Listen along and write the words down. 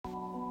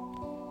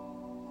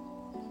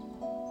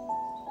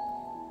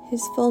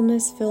His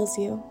fullness fills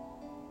you,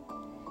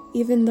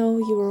 even though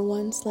you were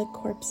once like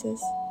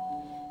corpses,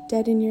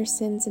 dead in your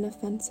sins and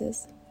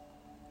offenses.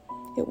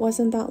 It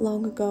wasn't that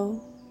long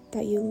ago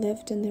that you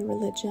lived in the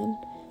religion,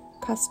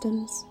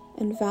 customs,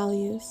 and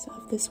values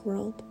of this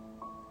world,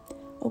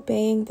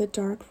 obeying the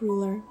dark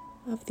ruler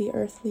of the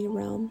earthly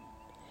realm,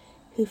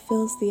 who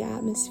fills the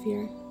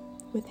atmosphere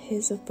with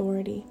his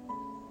authority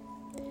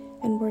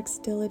and works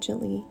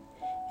diligently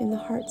in the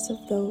hearts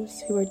of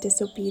those who are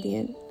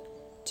disobedient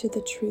to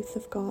the truth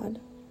of God.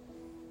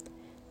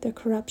 The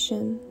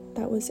corruption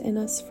that was in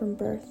us from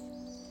birth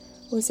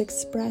was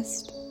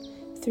expressed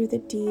through the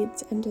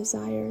deeds and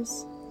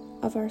desires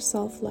of our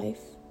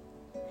self-life.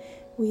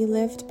 We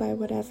lived by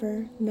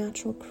whatever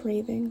natural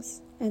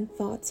cravings and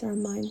thoughts our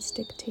minds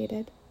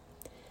dictated,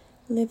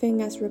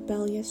 living as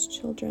rebellious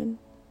children,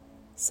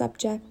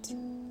 subject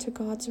to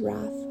God's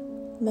wrath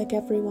like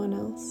everyone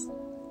else.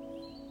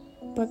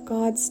 But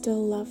God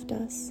still loved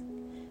us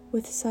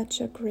with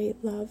such a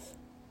great love.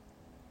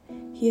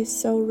 He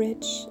is so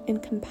rich in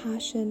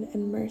compassion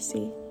and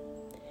mercy.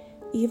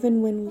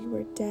 Even when we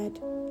were dead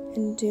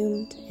and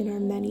doomed in our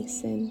many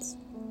sins,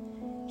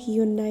 He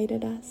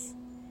united us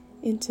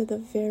into the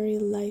very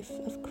life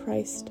of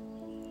Christ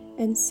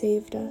and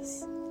saved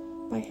us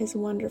by His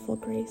wonderful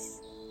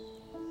grace.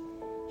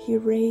 He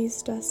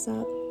raised us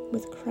up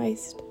with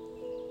Christ,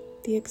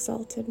 the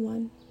Exalted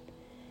One,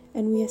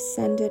 and we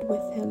ascended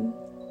with Him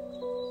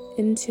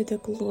into the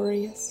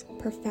glorious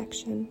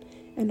perfection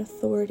and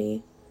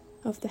authority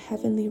of the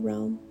heavenly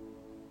realm.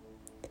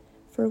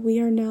 For we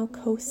are now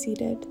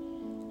co-seated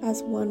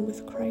as one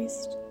with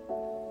Christ.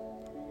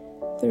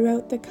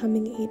 Throughout the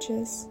coming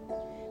ages,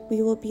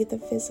 we will be the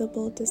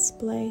visible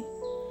display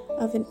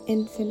of an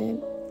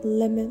infinite,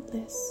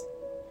 limitless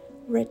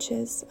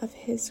riches of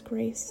His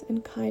grace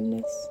and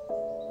kindness,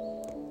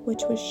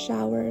 which was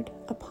showered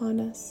upon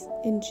us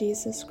in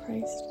Jesus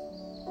Christ.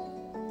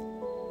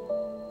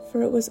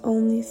 For it was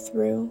only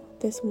through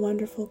this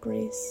wonderful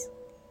grace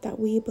that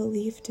we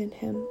believed in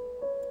Him.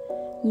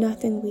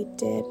 Nothing we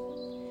did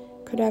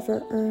could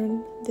ever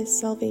earn this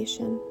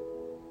salvation,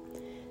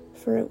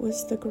 for it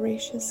was the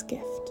gracious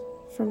gift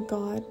from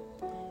God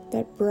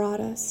that brought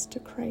us to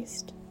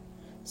Christ.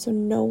 So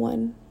no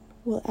one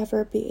will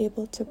ever be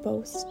able to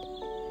boast,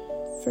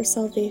 for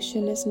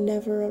salvation is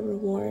never a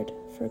reward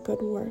for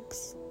good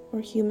works or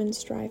human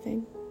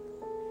striving.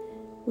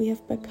 We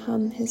have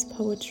become His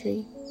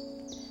poetry,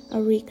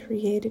 a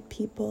recreated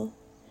people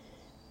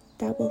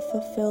that will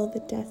fulfill the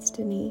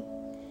destiny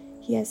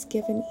He has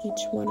given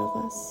each one of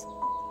us.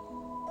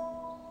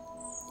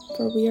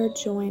 For we are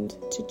joined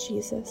to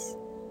Jesus,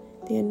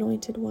 the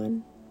Anointed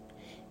One,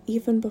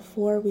 even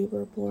before we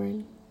were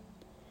born.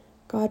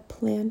 God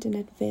planned in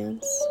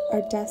advance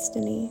our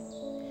destiny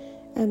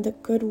and the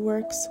good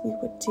works we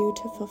would do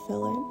to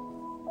fulfill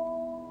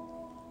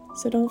it.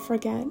 So don't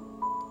forget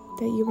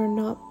that you were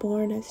not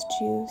born as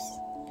Jews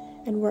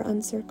and were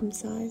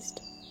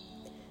uncircumcised.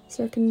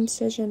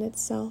 Circumcision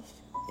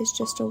itself is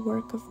just a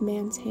work of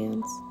man's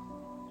hands.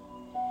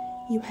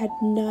 You had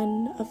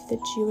none of the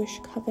Jewish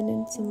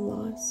covenants and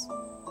laws.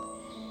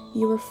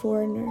 You were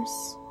foreigners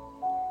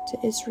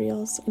to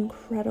Israel's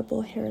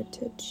incredible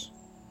heritage.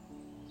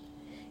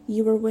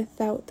 You were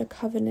without the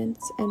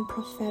covenants and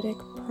prophetic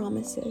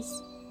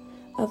promises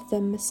of the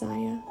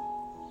Messiah,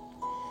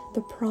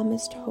 the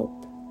promised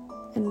hope,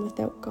 and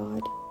without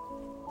God.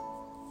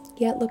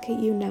 Yet look at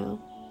you now.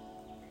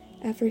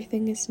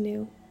 Everything is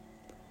new.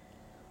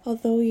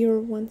 Although you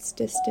were once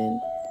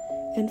distant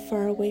and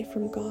far away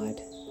from God,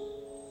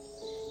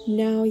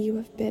 now you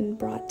have been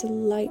brought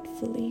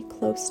delightfully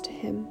close to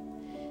Him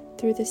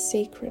through the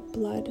sacred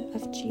blood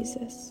of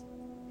Jesus.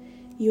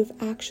 You have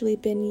actually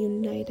been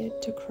united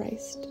to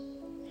Christ.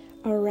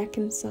 Our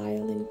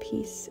reconciling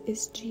peace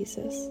is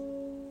Jesus.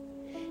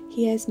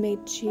 He has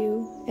made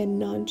Jew and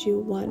non-Jew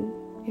one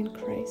in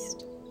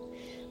Christ.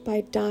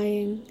 By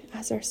dying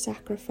as our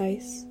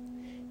sacrifice,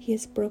 He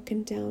has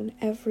broken down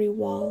every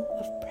wall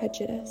of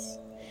prejudice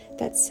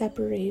that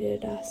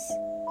separated us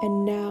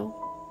and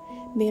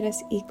now made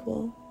us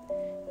equal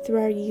through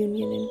our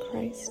union in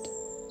Christ.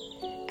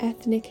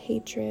 Ethnic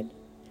hatred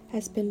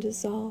has been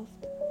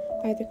dissolved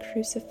by the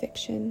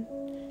crucifixion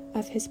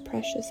of His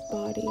precious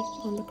body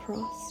on the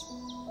cross.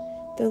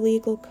 The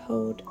legal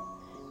code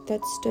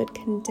that stood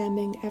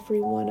condemning every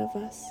one of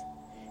us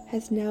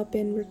has now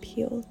been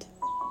repealed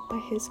by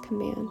His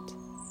command.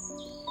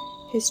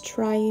 His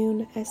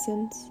triune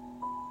essence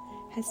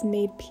has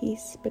made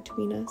peace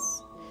between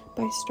us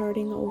by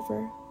starting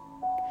over,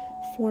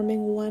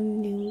 forming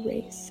one new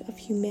race of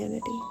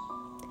humanity,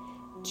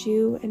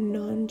 Jew and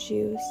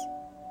non-Jews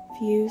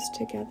fused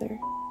together.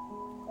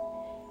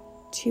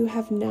 Two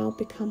have now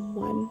become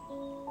one,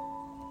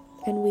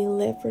 and we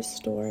live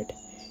restored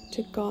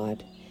to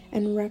God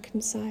and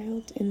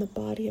reconciled in the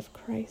body of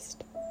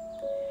Christ.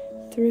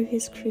 Through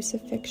His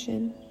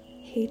crucifixion,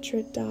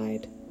 hatred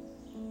died,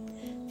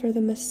 for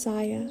the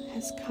Messiah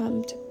has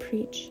come to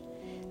preach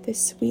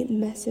this sweet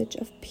message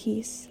of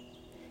peace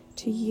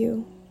to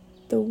you,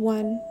 the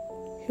one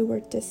who are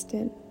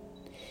distant,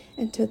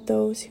 and to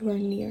those who are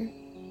near.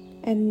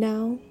 And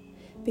now,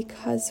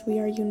 because we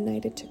are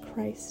united to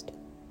Christ,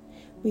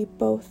 we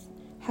both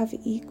have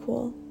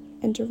equal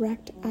and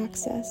direct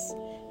access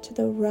to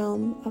the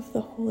realm of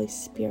the Holy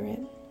Spirit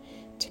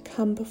to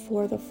come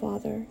before the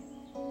Father.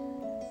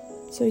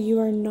 So you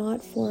are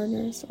not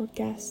foreigners or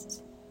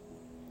guests,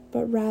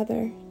 but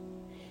rather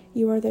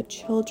you are the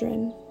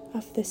children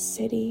of the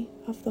city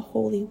of the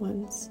holy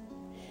ones,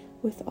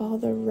 with all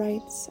the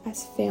rights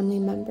as family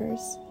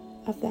members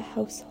of the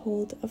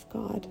household of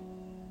God.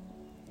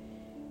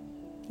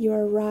 You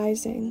are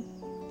rising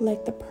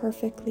like the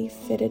perfectly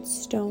fitted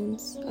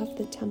stones of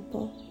the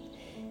temple,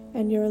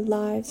 and your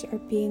lives are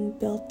being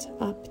built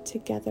up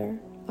together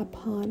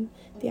upon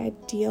the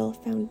ideal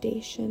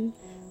foundation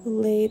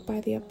laid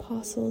by the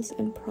apostles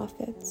and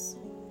prophets.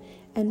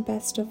 And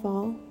best of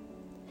all,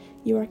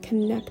 you are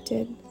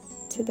connected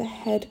to the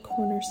head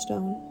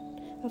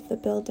cornerstone of the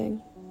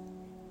building,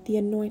 the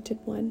Anointed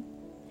One,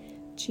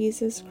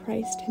 Jesus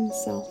Christ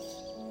Himself.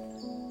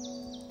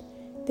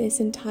 This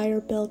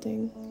entire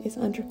building is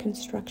under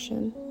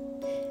construction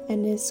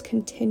and is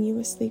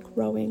continuously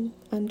growing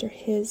under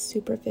His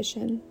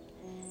supervision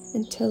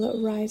until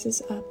it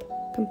rises up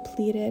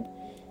completed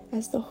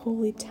as the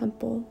holy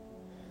temple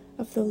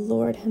of the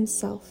Lord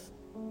Himself.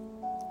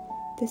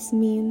 This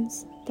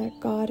means that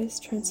God is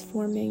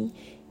transforming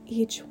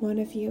each one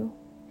of you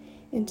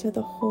into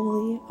the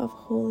Holy of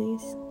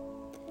Holies,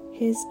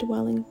 His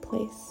dwelling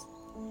place,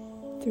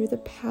 through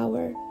the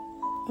power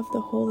of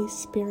the Holy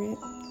Spirit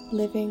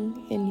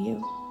living in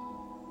you.